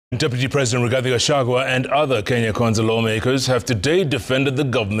Deputy President Rigathi Gachagua and other Kenya Kwanza lawmakers have today defended the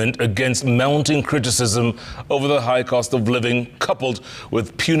government against mounting criticism over the high cost of living coupled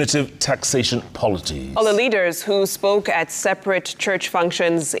with punitive taxation policies. All the leaders who spoke at separate church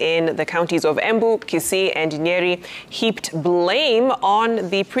functions in the counties of Embu, Kisii and Nyeri heaped blame on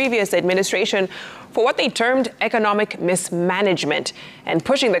the previous administration for what they termed economic mismanagement and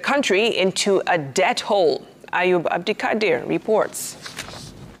pushing the country into a debt hole. Ayub Abdikadir reports.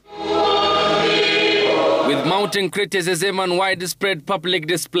 With mounting criticism and widespread public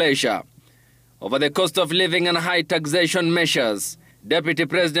displeasure over the cost of living and high taxation measures, Deputy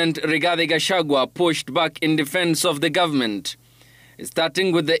President Rigathi Gachagua pushed back in defense of the government,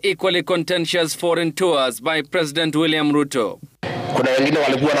 starting with the equally contentious foreign tours by President William Ruto. Kuna wengine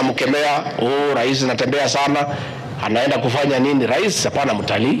walikuwa wanamkemea, rais anatembea sana, anaenda kufanya nini? Rais hapana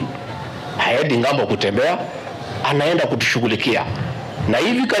mtalii, haendi ngambo kutembea, anaenda kutushughulikia. Na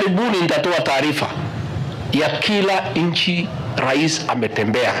hivi karibuni nitatoa taarifa ya kila nchi rais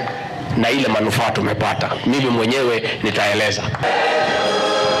ametembea na ile manufaa tumepata. Mimi mwenyewe nitaeleza.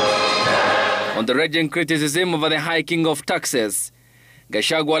 On the raging criticism over the hiking of taxes,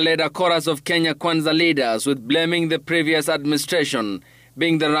 Gachagua led a chorus of Kenya Kwanza leaders with blaming the previous administration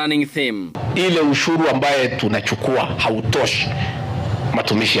being the running theme. Ile ushuru ambaye tunachukua hautoshi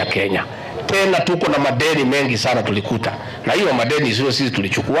matumishi ya Kenya. Tena tuko na madeni mengi sana tulikuta. Na hiyo madeni sio sisi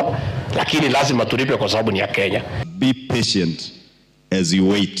tulichukua, lakini lazima tulipe kwa sababu ni ya Kenya. Be patient as you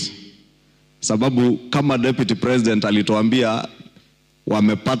wait. Sababu kama Deputy President alituambia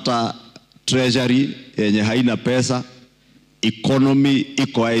wamepata treasury yenye haina pesa, economy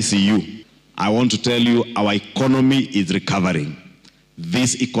iko ICU. I want to tell you our economy is recovering.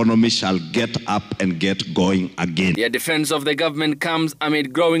 This economy shall get up and get going again. The defense of the government comes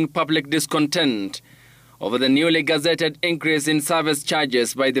amid growing public discontent over the newly gazetted increase in service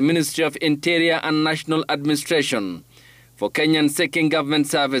charges by the Ministry of Interior and National Administration for Kenyans seeking government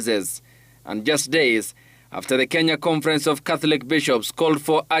services, and just days after the Kenya Conference of Catholic Bishops called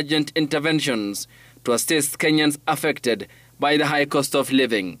for urgent interventions to assist Kenyans affected by the high cost of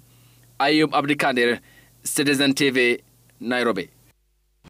living. Ayub Abdikadir, Citizen TV, Nairobi.